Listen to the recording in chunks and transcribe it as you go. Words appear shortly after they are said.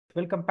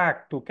Welcome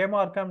back to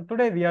Chemarchem.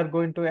 Today we are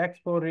going to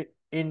explore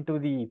into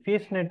the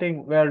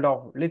fascinating world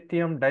of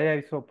lithium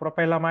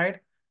diisopropyl amide,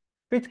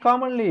 which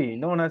commonly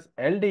known as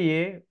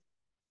LDA.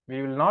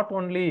 We will not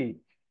only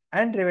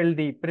unravel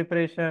the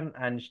preparation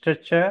and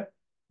structure,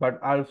 but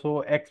also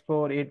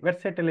explore its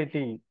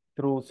versatility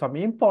through some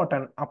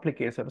important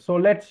applications. So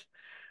let's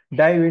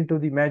dive into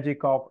the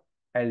magic of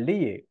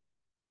LDA.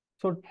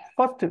 So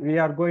first we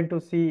are going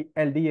to see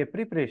LDA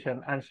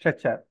preparation and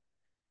structure.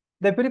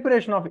 The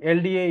preparation of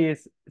LDA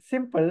is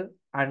simple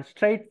and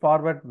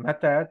straightforward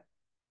method.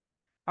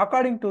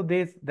 According to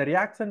this, the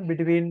reaction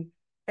between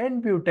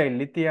N-butyl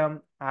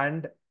lithium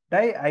and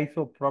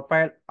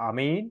diisopropyl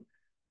amine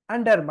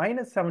under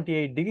minus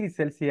 78 degrees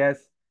Celsius,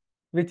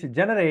 which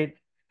generate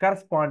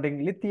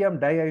corresponding lithium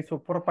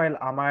diisopropyl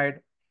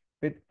amide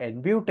with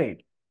N-butyl.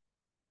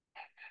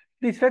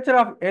 The structure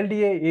of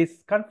LDA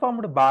is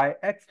confirmed by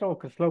X-ray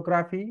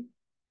crystallography.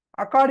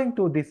 According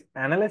to this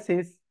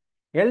analysis,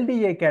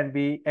 LDA can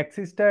be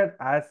existed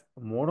as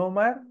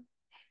monomer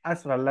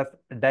as well as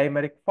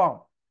dimeric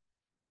form.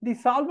 The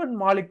solvent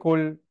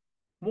molecule,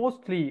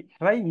 mostly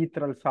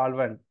triethyl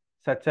solvent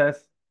such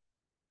as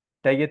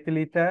diethyl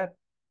ether,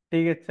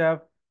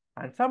 THF,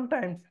 and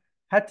sometimes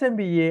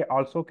HMBA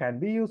also can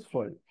be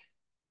useful.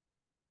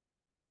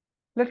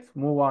 Let's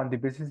move on the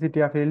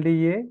basicity of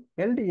LDA.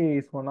 LDA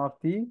is one of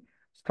the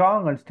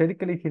strong and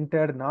sterically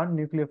hindered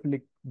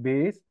non-nucleophilic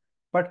base,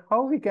 but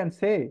how we can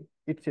say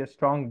it's a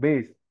strong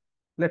base?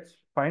 Let's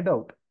find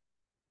out.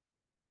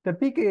 The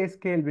pKa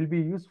scale will be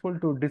useful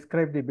to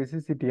describe the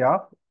basicity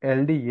of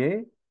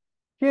LDA.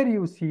 Here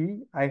you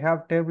see I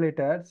have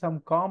tabulated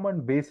some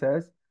common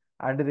bases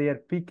and their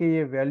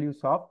pKa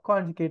values of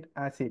conjugate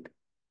acid.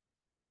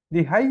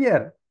 The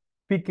higher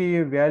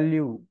pKa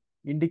value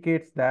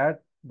indicates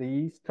that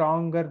the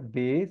stronger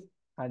base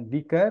and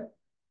weaker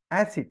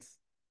acids.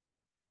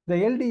 The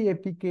LDA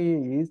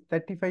pKa is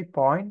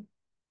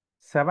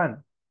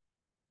 35.7.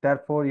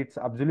 Therefore, it's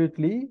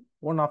absolutely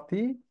one of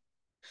the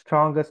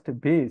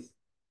strongest base.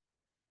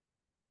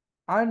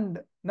 And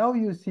now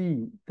you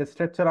see the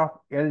structure of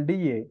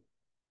LDA.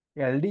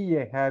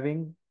 LDA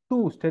having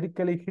two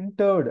sterically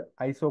hindered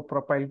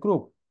isopropyl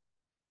group,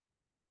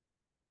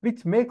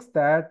 which makes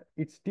that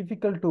it's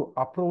difficult to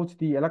approach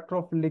the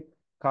electrophilic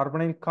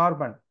carbonyl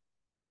carbon.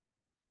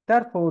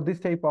 Therefore, this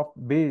type of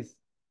base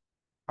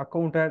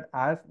accounted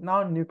as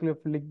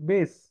non-nucleophilic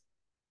base.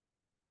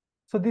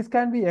 So this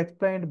can be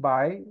explained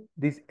by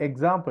this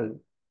example.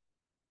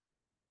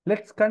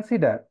 Let's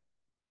consider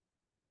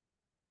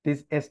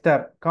this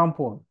ester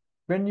compound.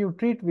 When you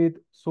treat with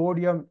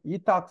sodium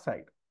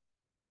ethoxide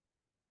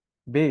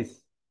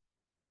base,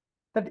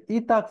 that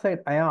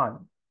ethoxide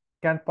ion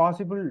can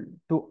possible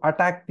to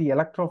attack the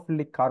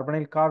electrophilic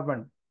carbonyl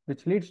carbon,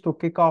 which leads to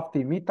kick off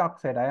the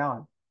methoxide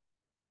ion,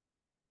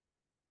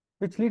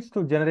 which leads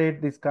to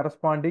generate this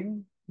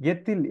corresponding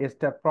ethyl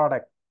ester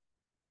product.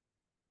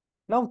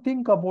 Now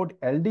think about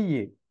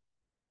LDA,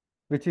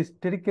 which is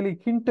sterically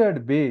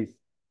hindered base.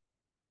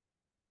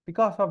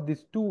 Because of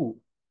these two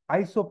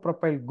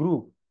isopropyl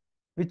group,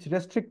 which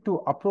restrict to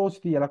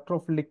approach the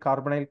electrophilic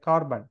carbonyl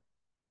carbon.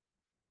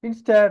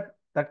 Instead,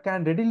 that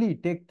can readily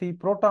take the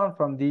proton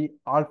from the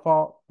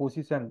alpha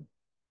position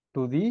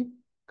to the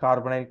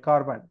carbonyl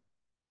carbon.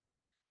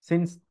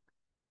 Since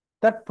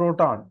that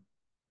proton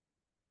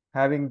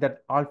having that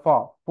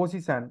alpha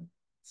position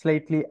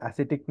slightly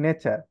acidic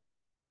nature,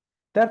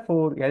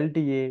 therefore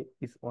LDA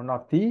is one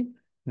of the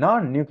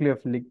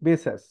non-nucleophilic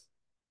bases.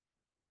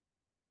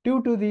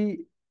 Due to the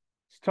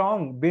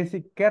strong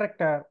basic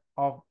character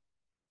of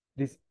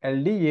this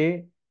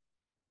LDA,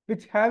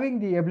 which having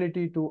the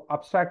ability to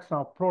abstraction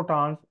of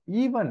protons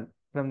even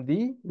from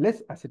the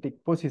less acidic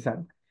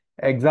position.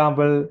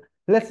 Example,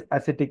 less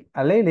acidic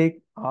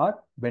allylic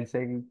or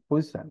benzylic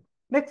position.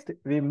 Next,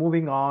 we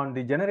moving on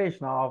the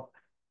generation of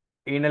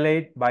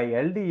Enolate by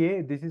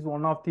LDA. This is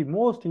one of the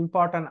most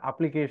important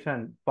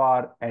application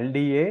for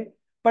LDA.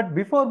 But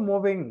before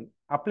moving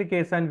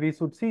application, we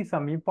should see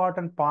some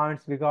important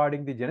points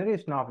regarding the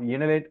generation of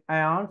enolate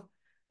ions.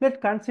 Let's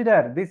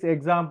consider this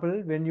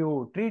example when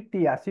you treat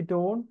the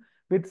acetone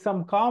with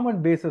some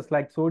common bases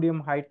like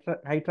sodium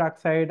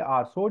hydroxide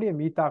or sodium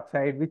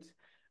ethoxide, which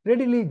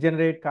readily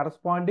generate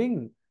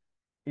corresponding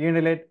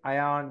enolate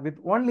ion with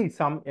only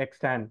some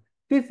extent.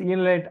 This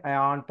enolate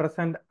ion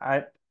present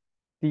at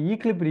the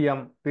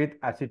equilibrium with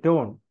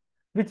acetone,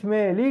 which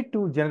may lead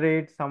to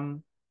generate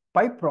some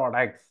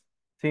byproducts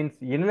since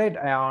enolate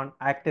ion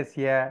act as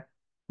a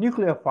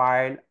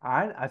nucleophile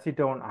and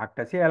acetone act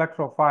as a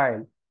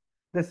electrophile.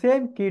 The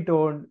same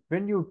ketone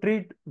when you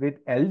treat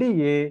with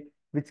LDA,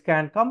 which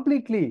can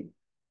completely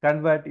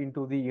convert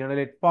into the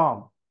enolate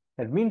form.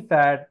 That means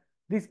that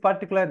this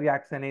particular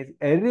reaction is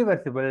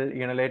irreversible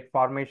enolate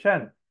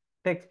formation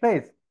takes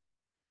place.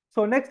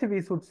 So next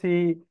we should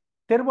see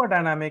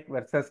thermodynamic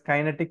versus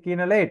kinetic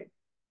enolate.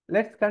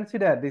 Let's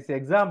consider this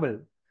example.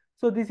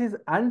 So this is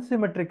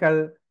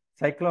unsymmetrical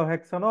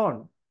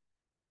cyclohexanone.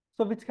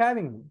 So which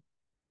having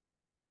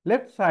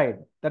left side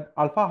that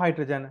alpha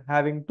hydrogen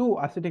having two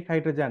acidic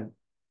hydrogen.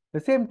 The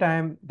same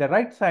time the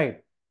right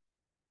side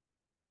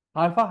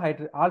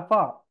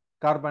alpha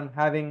carbon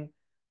having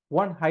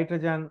one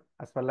hydrogen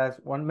as well as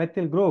one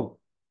methyl group.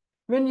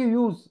 When you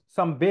use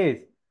some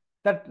base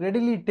that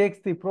readily takes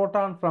the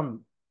proton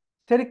from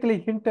sterically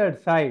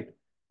hindered side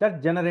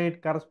that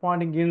generate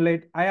corresponding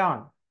enolate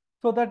ion.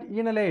 So that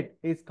enolate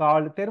is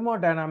called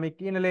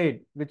thermodynamic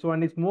enolate, which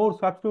one is more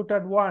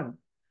substituted one.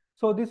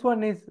 So this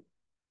one is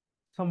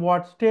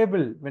somewhat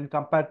stable when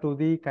compared to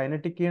the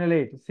kinetic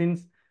enolate,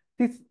 since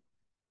this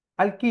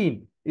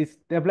alkene is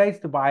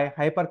stabilized by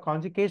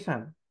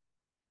hyperconjugation.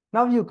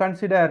 Now you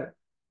consider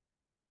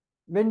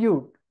when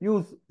you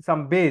use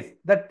some base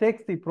that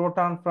takes the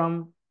proton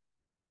from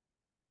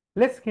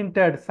less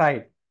hindered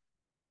side,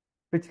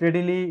 which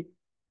readily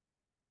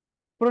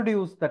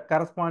produce the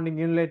corresponding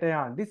enolate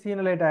ion. This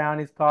enolate ion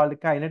is called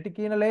kinetic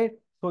enolate.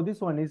 So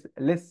this one is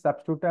less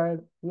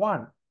substituted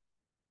one.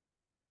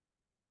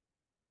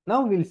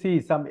 Now we'll see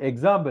some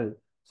example.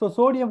 So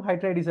sodium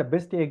hydride is a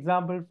best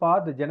example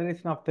for the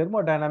generation of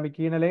thermodynamic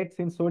enolate,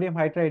 since sodium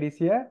hydride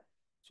is a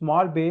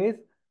small base,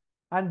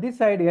 and this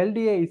side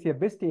LDA is a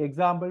best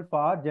example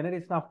for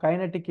generation of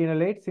kinetic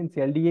enolate, since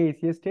LDA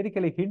is a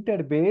sterically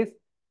hindered base.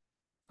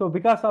 So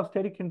because of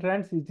steric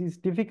hindrance, it is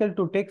difficult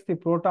to take the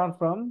proton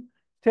from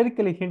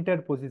sterically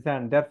hindered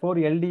position. Therefore,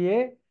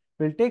 LDA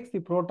will take the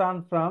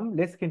proton from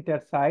less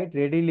hindered side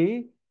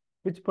readily,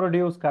 which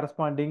produce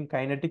corresponding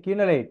kinetic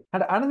enolate.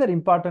 And another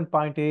important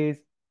point is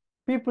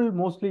people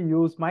mostly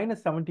use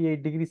minus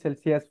 78 degrees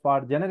Celsius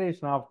for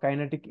generation of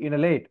kinetic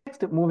enolate.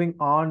 Next, moving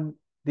on,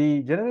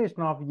 the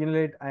generation of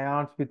enolate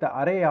ions with the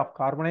array of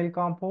carbonyl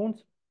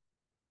compounds.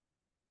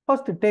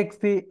 First, takes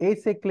the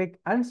acyclic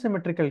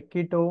unsymmetrical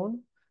ketone.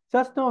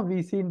 Just now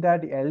we seen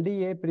that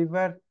LDA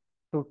prefers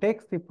to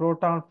take the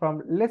proton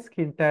from less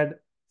hindered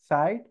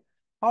side.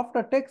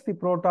 After takes the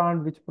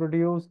proton which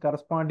produce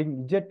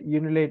corresponding jet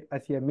enolate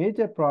as a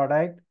major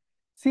product,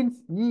 since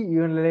E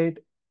enolate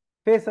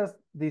faces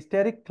the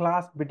steric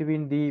class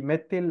between the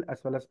methyl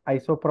as well as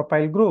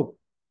isopropyl group.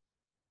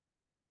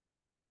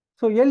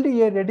 So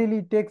LDA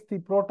readily takes the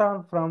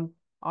proton from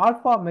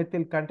alpha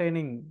methyl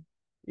containing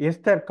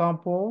ester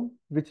compound,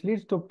 which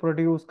leads to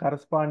produce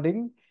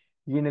corresponding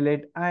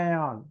enolate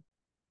ion.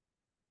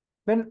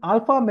 When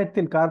alpha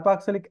methyl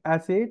carboxylic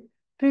acid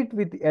treat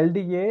with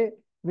LDA,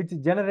 which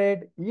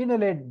generate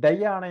enolate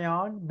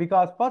dianion,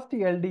 because first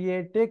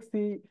LDA takes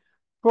the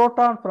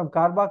proton from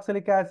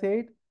carboxylic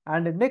acid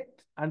and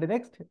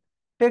next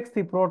takes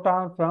the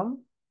proton from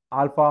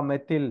alpha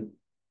methyl,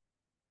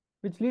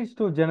 which leads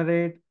to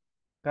generate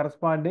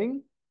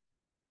corresponding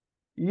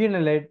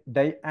enolate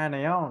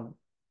dianion.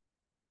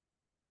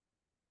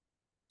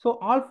 So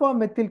alpha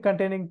methyl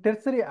containing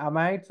tertiary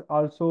amides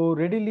also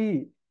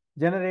readily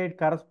generate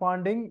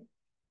corresponding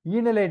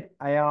enolate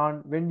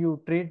ion when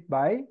you treat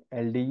by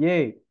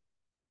LDA.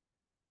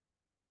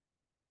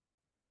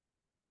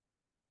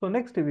 So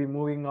next we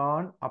moving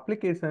on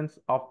applications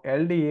of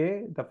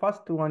LDA. The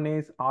first one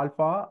is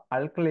alpha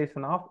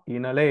alkylation of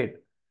enolate.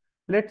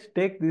 Let's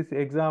take this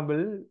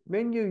example.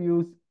 When you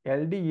use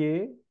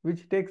LDA,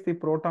 which takes the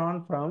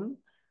proton from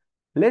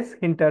less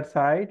hindered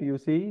side, you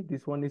see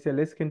this one is a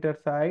less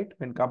hindered side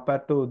when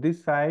compared to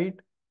this side,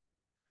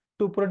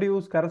 to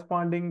produce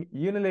corresponding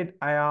enolate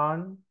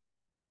ion.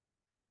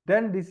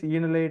 Then this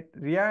enolate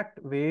react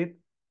with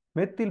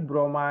methyl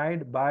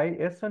bromide by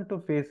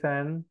SN2 phase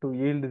N to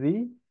yield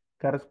the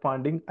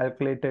corresponding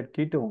alkylated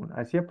ketone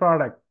as a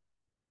product.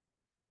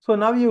 So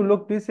now you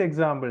look this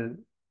example.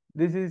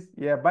 This is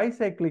a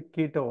bicyclic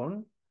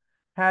ketone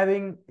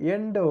having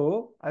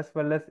endo as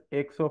well as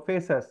exo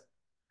phases.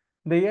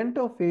 The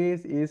endo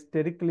phase is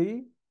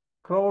sterically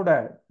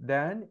crowded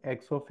than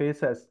exo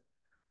phases.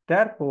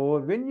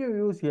 Therefore, when you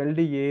use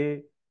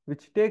LDA,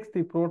 which takes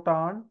the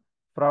proton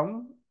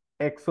from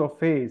exo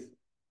phase.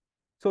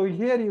 So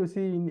here you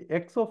see in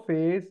exo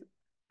phase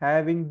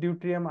having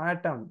deuterium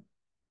atom.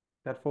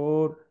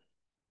 Therefore,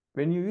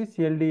 when you use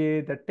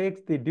LDA that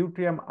takes the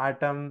deuterium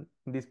atom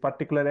in this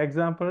particular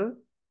example,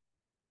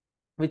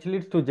 which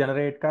leads to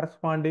generate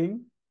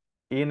corresponding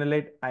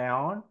enolate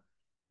ion,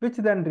 which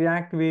then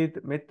react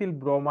with methyl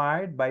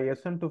bromide by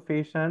SN2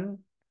 fission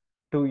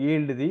to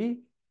yield the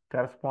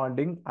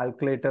corresponding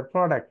alkylator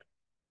product.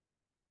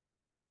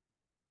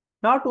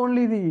 Not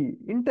only the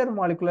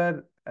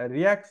intermolecular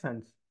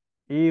reactions,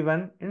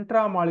 even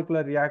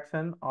intramolecular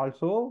reaction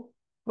also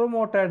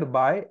promoted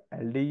by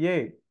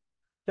LDA.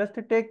 Just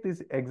to take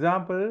this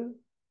example,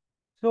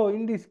 so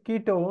in this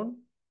ketone,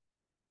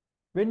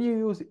 when you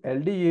use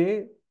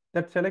LDA,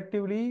 that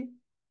selectively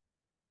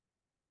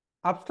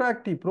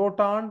abstract the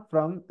proton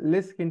from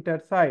less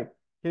hindered side.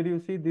 Here you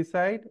see this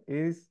side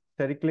is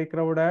sterically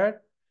crowded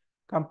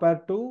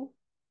compared to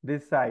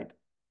this side.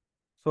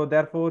 So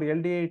therefore,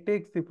 LDA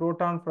takes the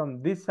proton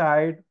from this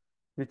side,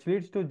 which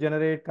leads to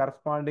generate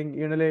corresponding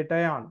enolate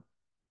ion.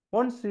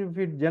 Once if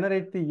it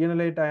generates the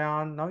enolate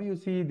ion, now you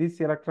see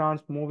these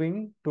electrons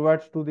moving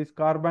towards to this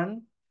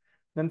carbon,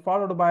 then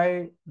followed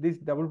by this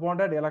double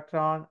bonded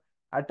electron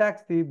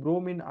attacks the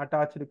bromine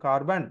attached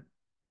carbon,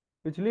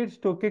 which leads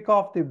to kick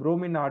off the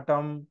bromine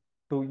atom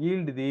to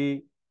yield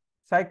the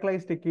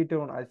cyclized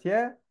ketone as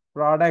a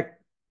product.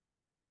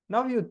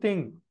 Now you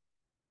think,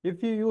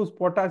 if you use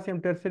potassium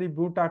tertiary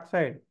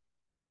butoxide,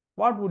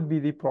 what would be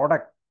the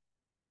product?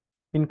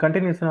 In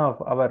continuation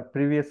of our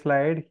previous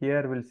slide,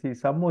 here we'll see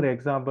some more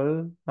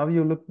example. Now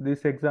you look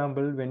this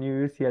example, when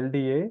you use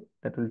LDA,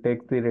 that will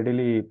take the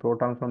readily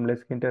proton from less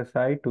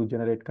side to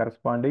generate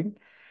corresponding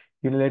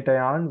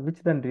enolateion,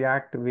 which then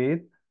react with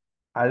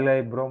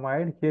alkyl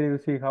bromide. Here you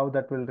see how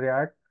that will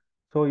react.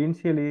 So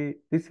initially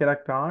this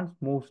electron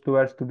moves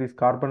towards to this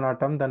carbon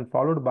atom, then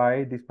followed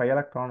by this pi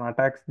electron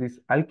attacks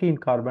this alkene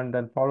carbon,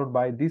 then followed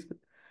by this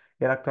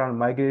electron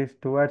migrates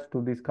towards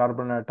to this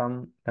carbon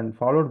atom, then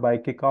followed by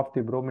kick off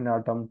the bromine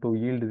atom to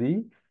yield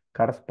the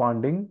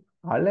corresponding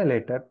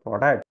alkylated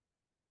product.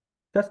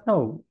 Just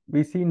now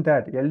we seen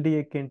that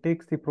LDA can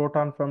take the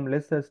proton from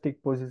less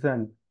acidic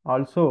position.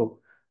 Also,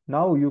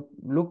 now you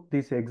look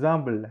this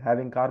example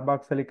having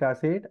carboxylic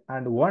acid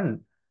and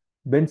one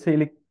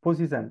benzylic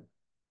position.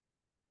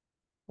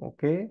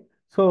 Okay,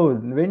 so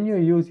when you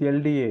use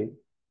LDA,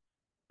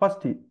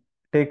 first it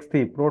takes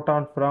the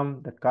proton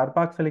from that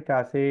carboxylic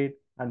acid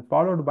and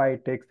followed by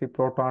it takes the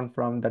proton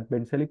from that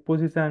benzylic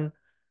position,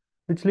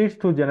 which leads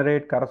to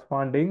generate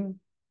corresponding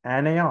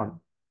anion,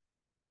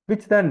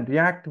 which then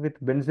react with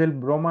benzyl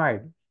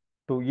bromide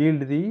to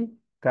yield the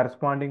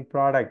corresponding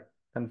product,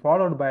 and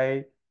followed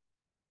by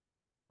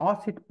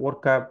acid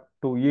workup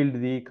to yield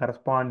the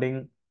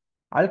corresponding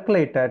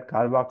alkylated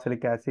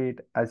carboxylic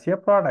acid as a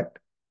product.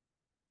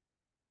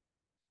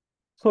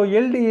 So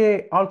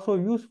LDA also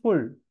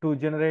useful to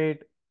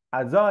generate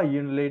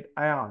a-Enolate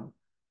ion.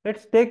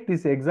 Let's take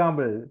this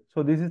example.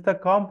 So this is the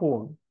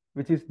compound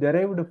which is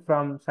derived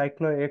from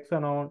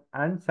cyclohexanone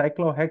and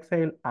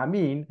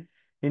cyclohexylamine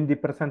in the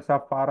presence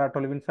of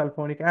para-toluene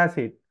sulfonic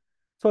acid.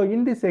 So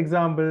in this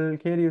example,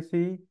 here you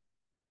see,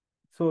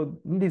 so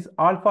in this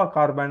alpha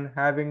carbon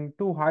having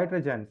two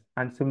hydrogens,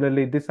 and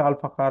similarly this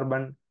alpha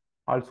carbon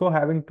also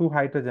having two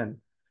hydrogens.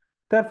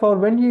 Therefore,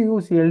 when you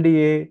use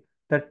LDA,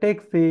 that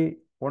takes the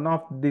one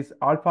of this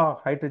alpha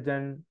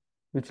hydrogen,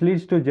 which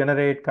leads to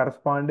generate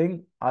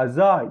corresponding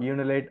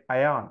a-Enolate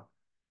ion.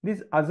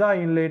 This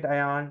a-Enolate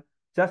ion,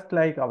 just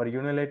like our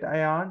enolate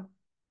ion,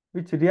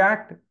 which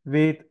react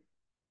with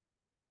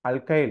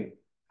alkyl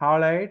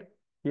halide.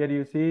 Here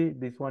you see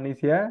this one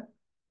is a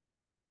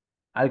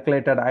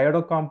alkylated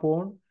iodo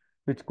compound,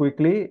 which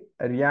quickly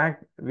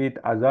react with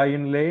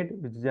a-Enolate,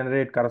 which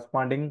generate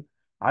corresponding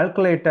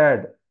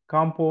alkylated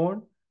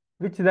compound,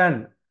 which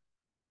then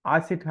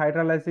acid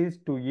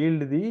hydrolysis to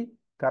yield the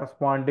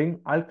corresponding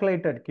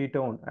alkylated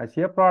ketone as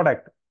a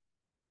product.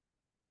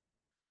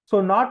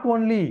 So not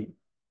only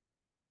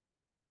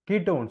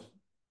ketones,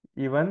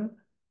 even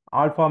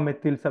alpha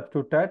methyl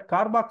substituted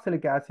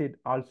carboxylic acid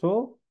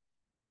also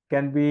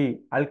can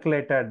be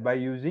alkylated by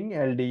using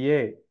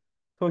LDA.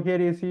 So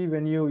here you see,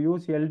 when you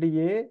use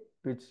LDA,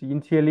 which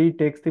initially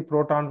takes the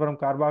proton from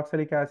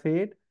carboxylic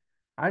acid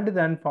and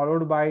then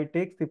followed by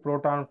takes the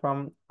proton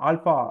from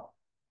alpha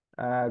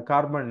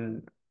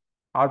carbon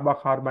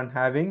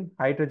having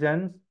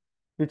hydrogens,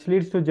 which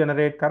leads to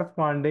generate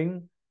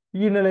corresponding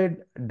enolate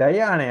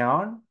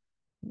dianion.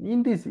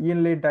 In this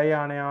enolate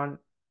dianion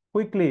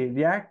quickly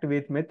react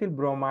with methyl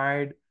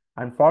bromide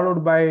and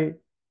followed by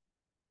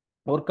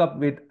work up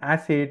with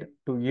acid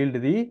to yield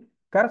the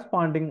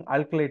corresponding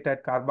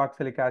alkylated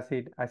carboxylic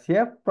acid as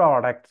a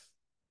products.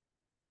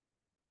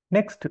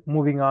 Next,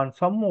 moving on,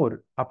 some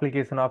more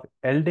application of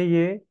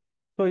LDA.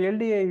 So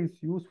LDA is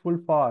useful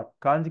for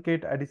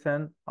conjugate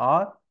addition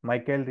or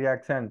Michael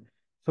reaction.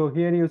 So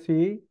here you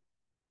see,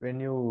 when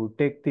you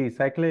take the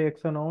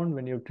cyclohexanone,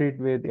 when you treat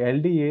with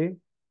LDA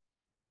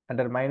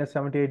under minus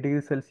 78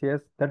 degrees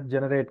Celsius, that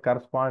generate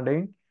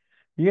corresponding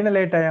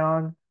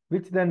enolateion,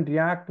 which then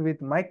react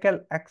with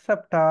Michael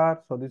acceptor.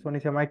 So this one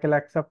is a Michael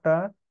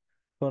acceptor.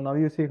 So now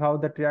you see how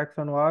that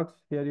reaction works.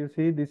 Here you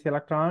see these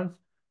electrons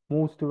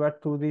moves towards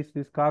to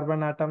this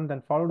carbon atom,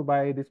 then followed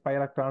by these pi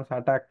electrons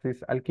attack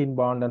this alkene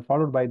bond, and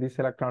followed by this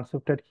electron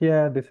shifted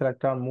here. This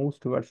electron moves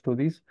towards to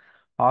this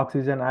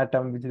oxygen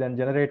atom, which then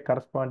generate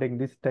corresponding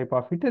this type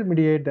of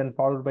intermediate, then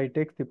followed by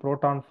takes the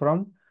proton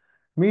from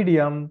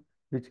medium,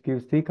 which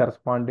gives the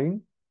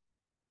corresponding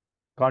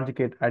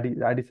conjugate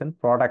addition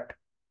product.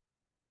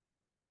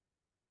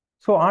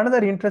 So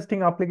another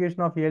interesting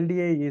application of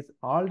LDA is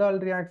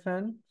aldol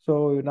reaction.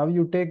 So now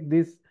you take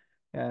this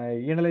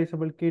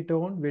enolizable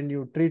ketone, when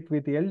you treat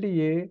with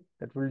LDA,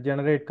 that will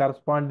generate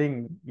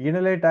corresponding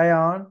enolate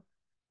ion,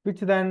 which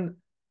then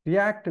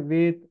react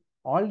with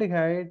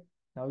aldehyde.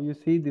 Now you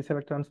see this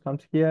electron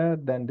comes here,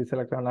 then this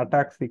electron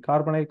attacks the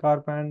carbonyl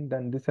carbon,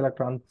 then this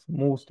electron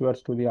moves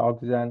towards to the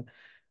oxygen,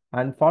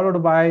 and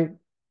followed by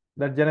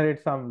that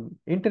generates some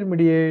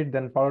intermediate,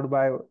 then followed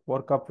by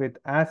work up with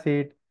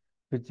acid,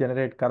 which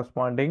generate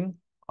corresponding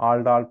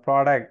aldol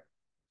product.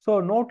 So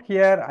note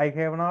here, I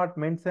have not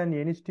mentioned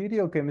any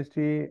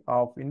stereochemistry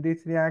of in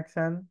this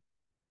reaction.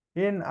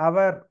 In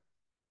our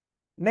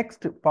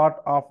next part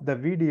of the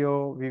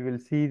video, we will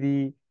see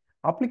the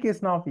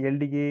application of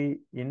LDA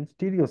in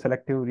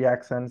stereoselective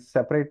reactions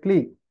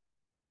separately.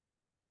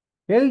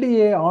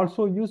 LDA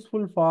also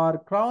useful for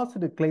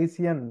crossed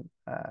Claisian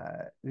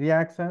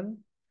reaction.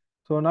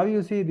 So now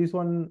you see this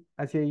one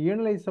as a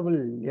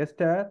ionizable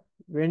ester.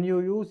 When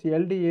you use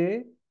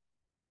LDA,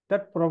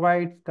 that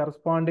provides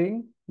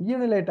corresponding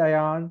enolate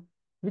ion,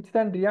 which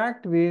then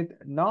react with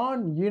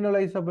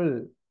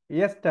non-ionizable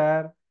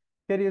ester.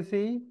 Here you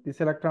see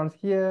this electron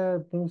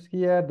here moves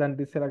here, then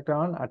this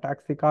electron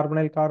attacks the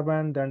carbonyl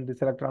carbon, then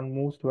this electron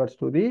moves towards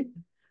to the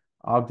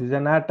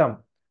oxygen atom,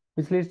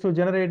 which leads to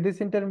generate this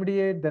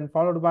intermediate, then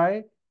followed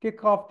by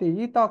kick off the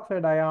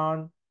ethoxide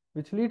ion,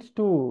 which leads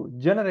to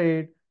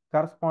generate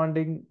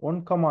corresponding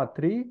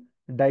 1,3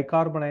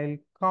 dicarbonyl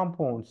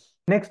compounds.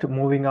 Next,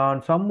 moving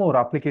on, some more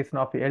application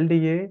of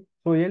LDA.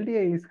 So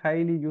LDA is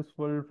highly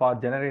useful for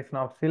generation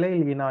of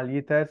silyl enol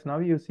ethers. Now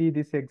you see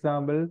this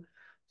example.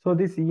 So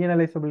this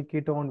enolizable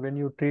ketone, when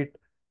you treat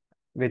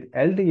with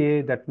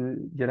LDA, that will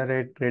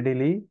generate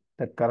readily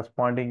that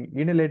corresponding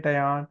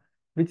enolateion,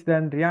 which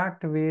then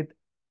react with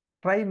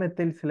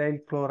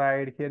trimethyl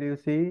chloride. Here you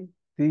see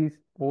these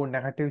O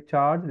negative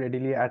charge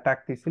readily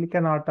attack the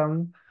silicon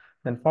atom,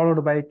 then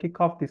followed by kick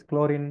off this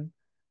chlorine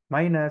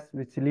minus,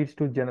 which leads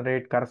to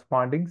generate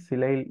corresponding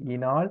silyl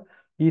enol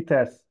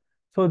ethers.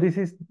 So this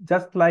is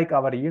just like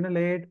our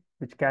enolate,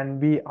 which can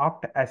be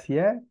opt as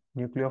a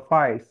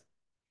nucleophiles.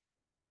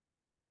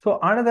 So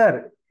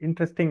another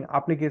interesting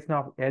application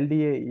of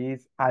LDA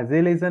is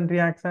acylation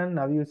reaction.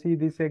 Now you see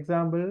this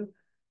example.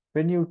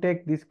 When you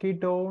take this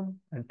ketone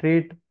and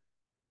treat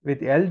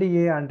with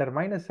LDA under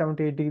minus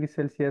 78 degrees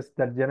Celsius,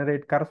 that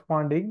generate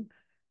corresponding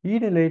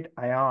enolate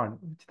ion,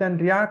 which then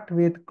react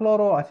with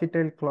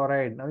chloroacetyl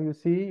chloride. Now you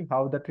see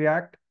how that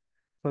react.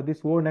 So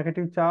this O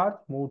negative charge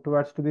move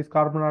towards to this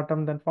carbon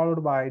atom, then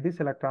followed by this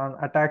electron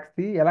attacks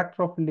the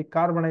electrophilic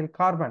carbonyl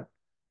carbon,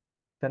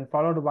 then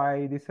followed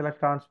by this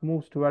electrons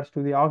moves towards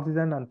to the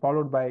oxygen, and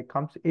followed by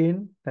comes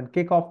in, then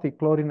kick off the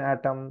chlorine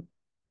atom,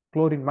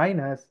 chlorine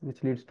minus,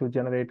 which leads to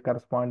generate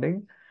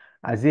corresponding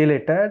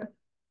acylated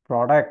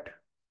product.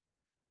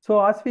 So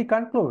as we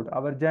conclude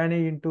our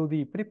journey into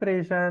the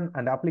preparation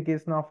and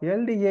application of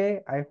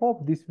LDA, I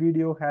hope this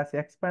video has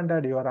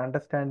expanded your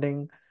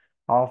understanding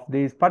of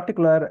this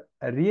particular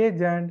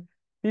reagent.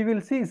 We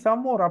will see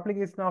some more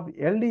application of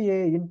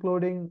LDA,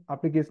 including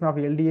application of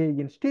LDA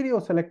in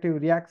stereoselective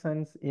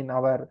reactions in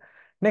our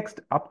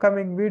next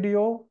upcoming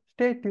video.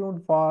 Stay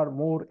tuned for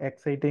more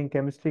exciting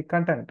chemistry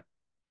content.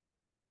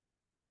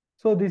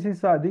 So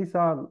these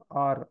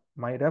are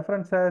my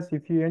references.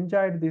 If you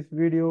enjoyed this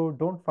video,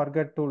 don't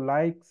forget to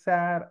like,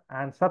 share,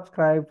 and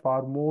subscribe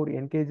for more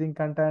engaging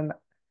content.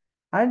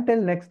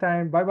 Until next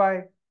time, bye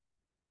bye.